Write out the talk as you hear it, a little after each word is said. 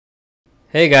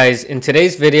Hey guys, in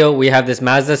today's video we have this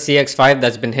Mazda CX-5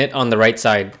 that's been hit on the right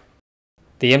side.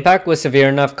 The impact was severe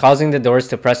enough causing the doors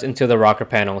to press into the rocker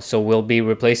panel, so we'll be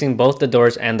replacing both the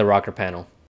doors and the rocker panel.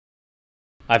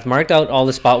 I've marked out all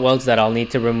the spot welds that I'll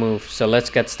need to remove, so let's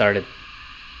get started.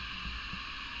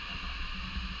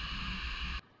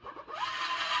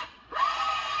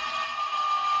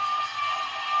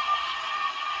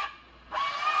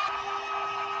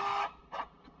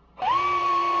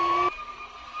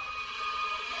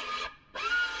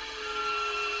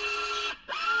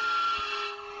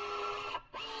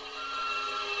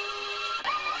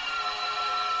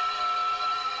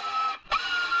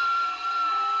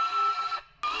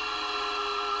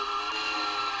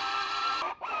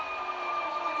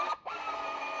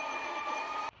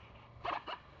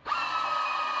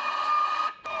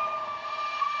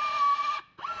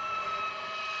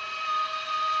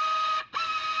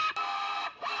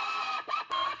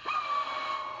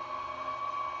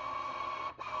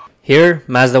 Here,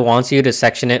 Mazda wants you to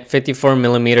section it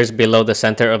 54mm below the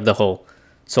center of the hole,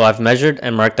 so I've measured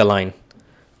and marked a line.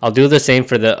 I'll do the same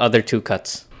for the other two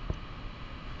cuts.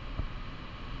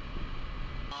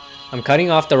 I'm cutting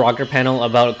off the rocker panel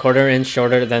about a 1/4 inch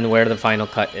shorter than where the final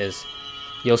cut is.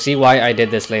 You'll see why I did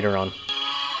this later on.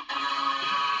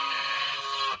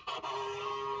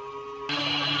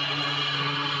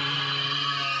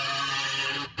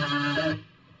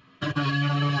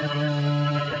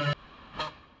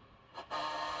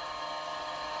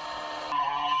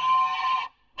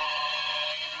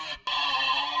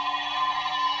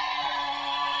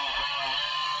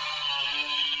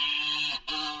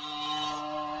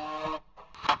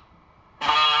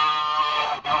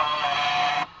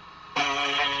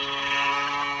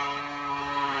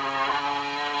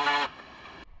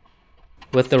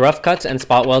 With the rough cuts and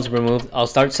spot welds removed, I'll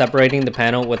start separating the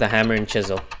panel with a hammer and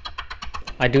chisel.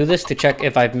 I do this to check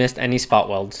if I've missed any spot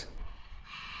welds.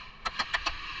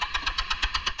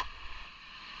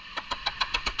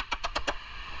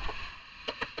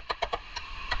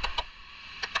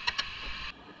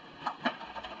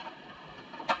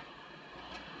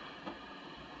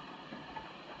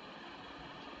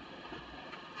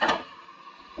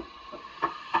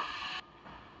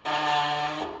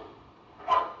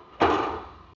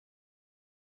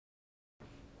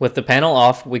 With the panel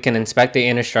off, we can inspect the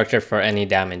inner structure for any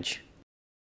damage.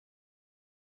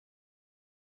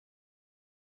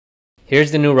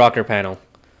 Here's the new rocker panel.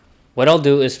 What I'll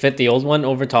do is fit the old one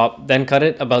over top, then cut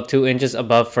it about 2 inches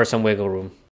above for some wiggle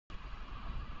room.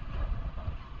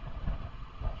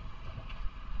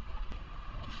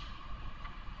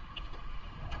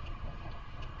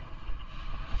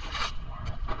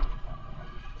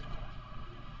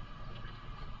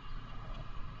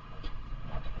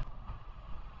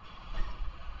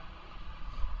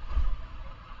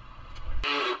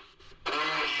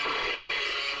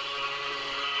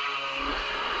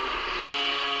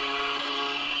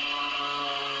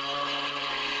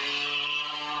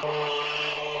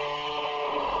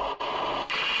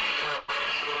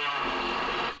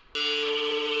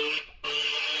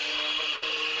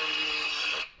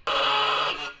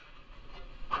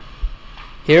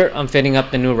 Here I'm fitting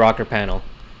up the new rocker panel.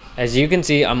 As you can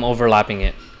see, I'm overlapping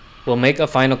it. We'll make a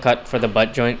final cut for the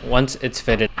butt joint once it's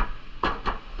fitted.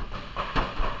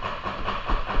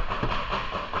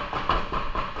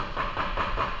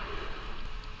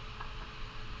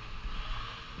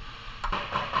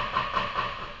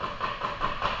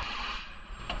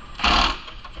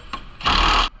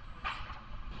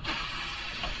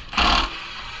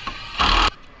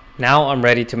 Now I'm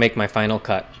ready to make my final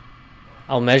cut.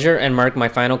 I'll measure and mark my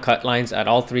final cut lines at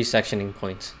all 3 sectioning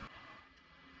points.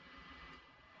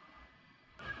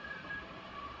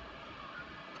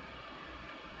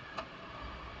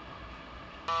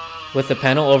 With the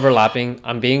panel overlapping,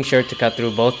 I'm being sure to cut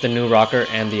through both the new rocker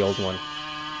and the old one.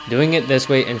 Doing it this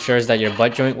way ensures that your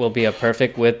butt joint will be a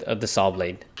perfect width of the saw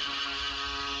blade.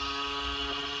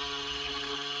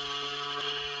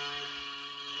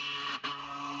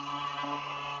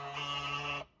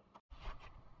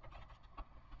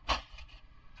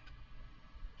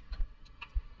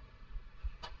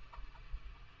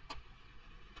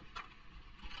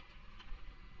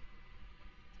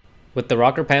 With the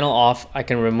rocker panel off, I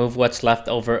can remove what's left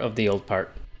over of the old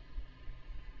part.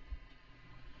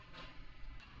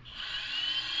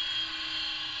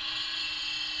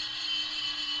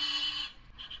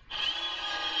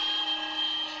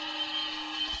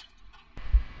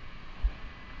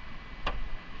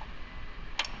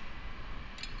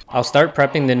 I'll start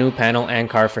prepping the new panel and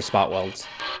car for spot welds.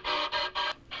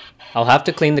 I'll have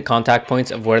to clean the contact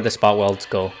points of where the spot welds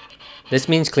go. This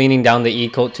means cleaning down the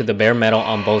E-coat to the bare metal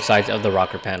on both sides of the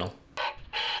rocker panel.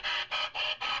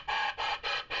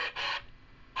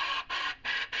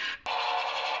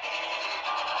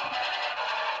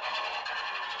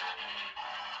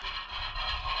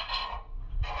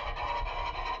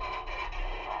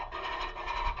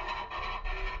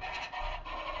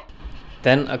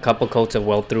 Then a couple coats of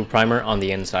weld-through primer on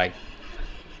the inside.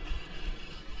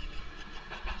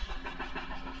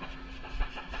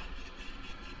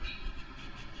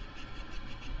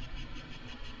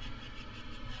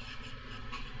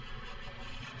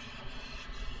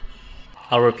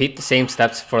 I'll repeat the same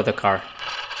steps for the car.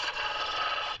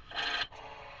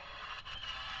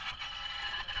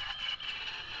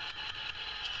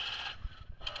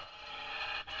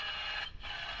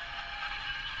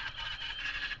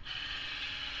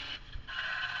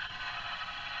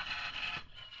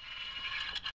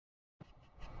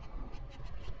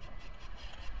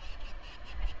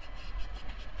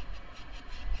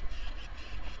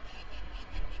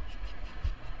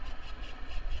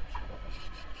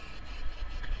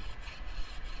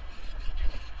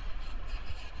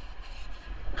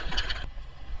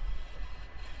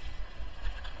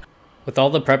 With all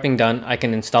the prepping done, I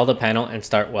can install the panel and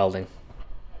start welding.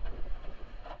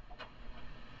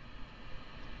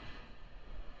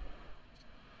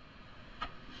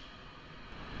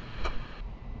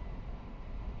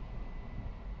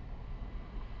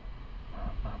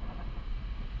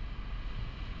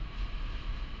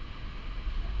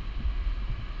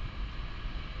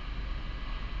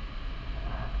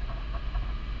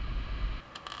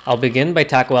 I'll begin by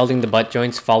tack welding the butt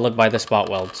joints followed by the spot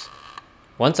welds.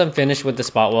 Once I'm finished with the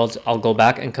spot welds, I'll go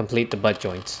back and complete the butt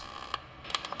joints.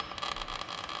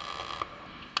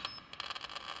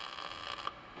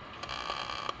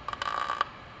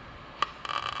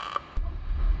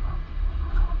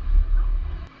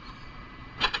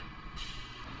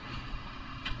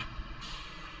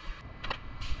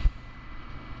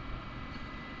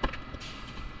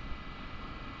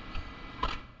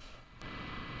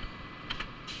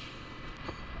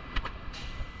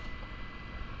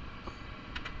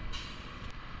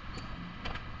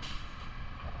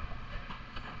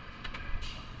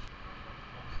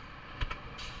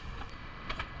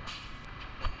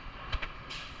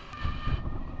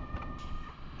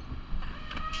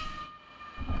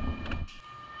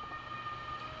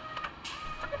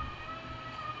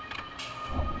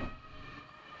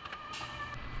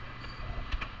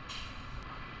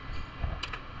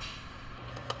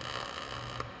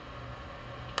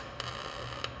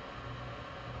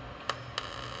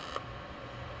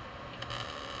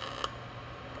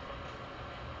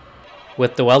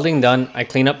 With the welding done, I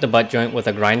clean up the butt joint with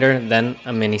a grinder, then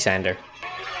a mini sander.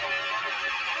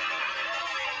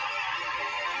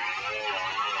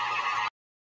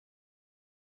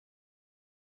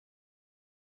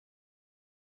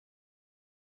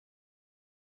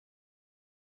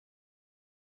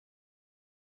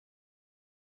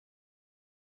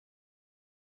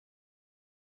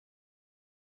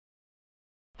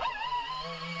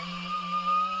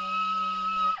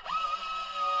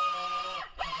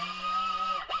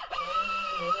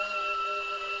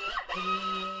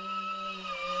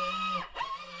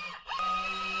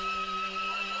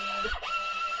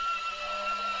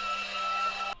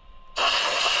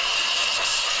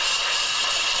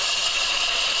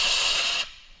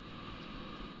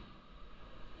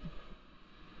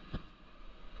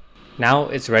 Now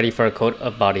it's ready for a coat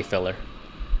of body filler.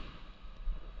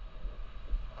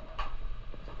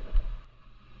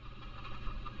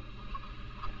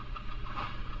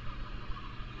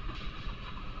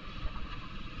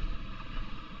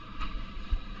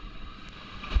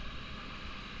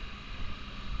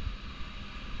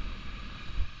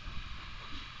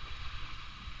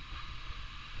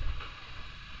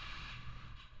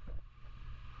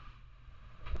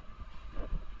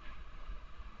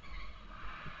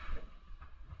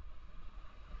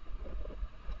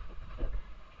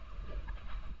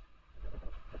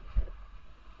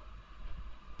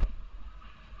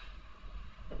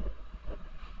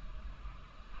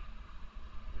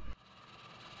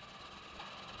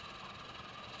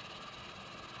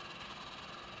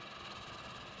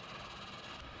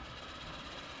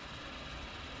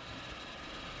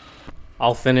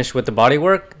 I'll finish with the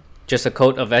bodywork, just a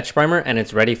coat of etch primer and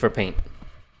it's ready for paint.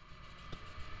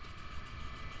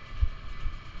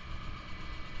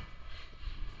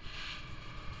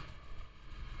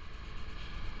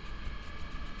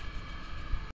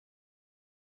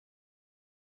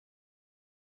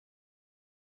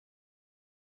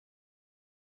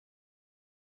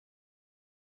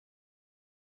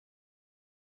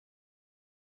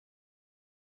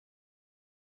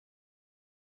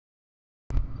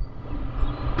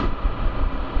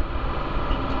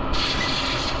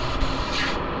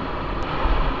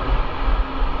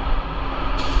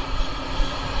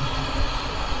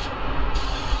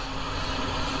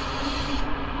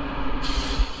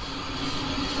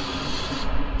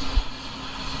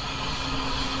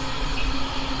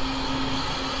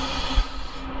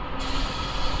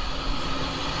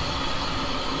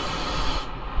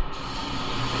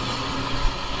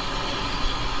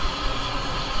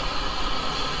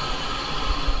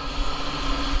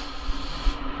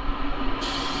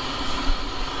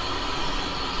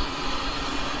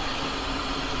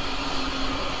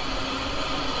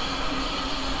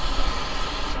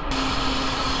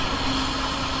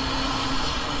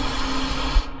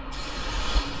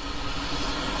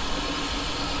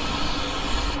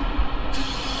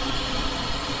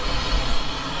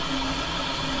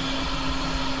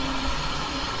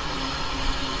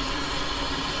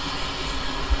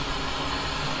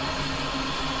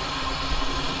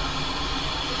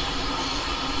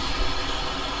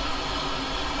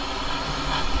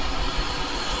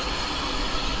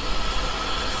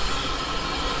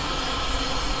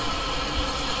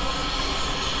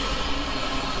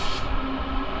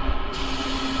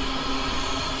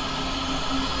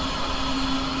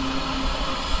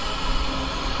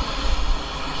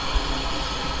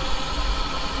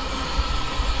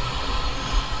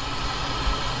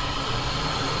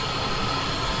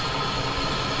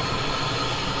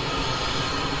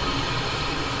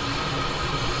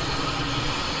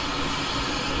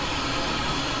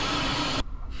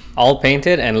 All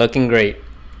painted and looking great.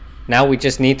 Now we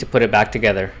just need to put it back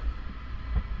together.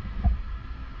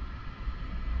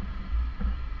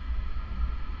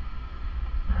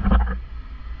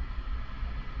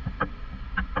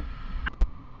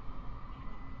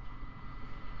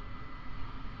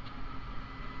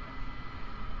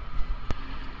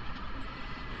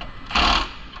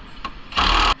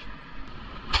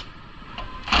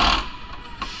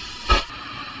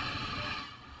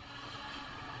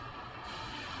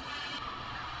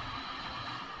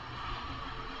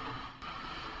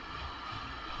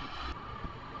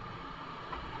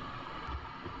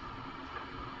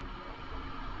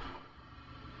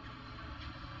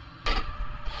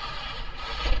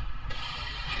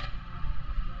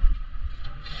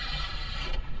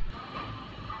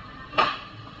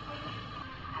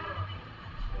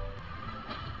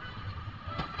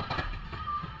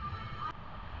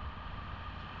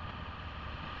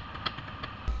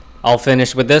 I'll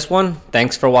finish with this one.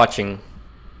 Thanks for watching.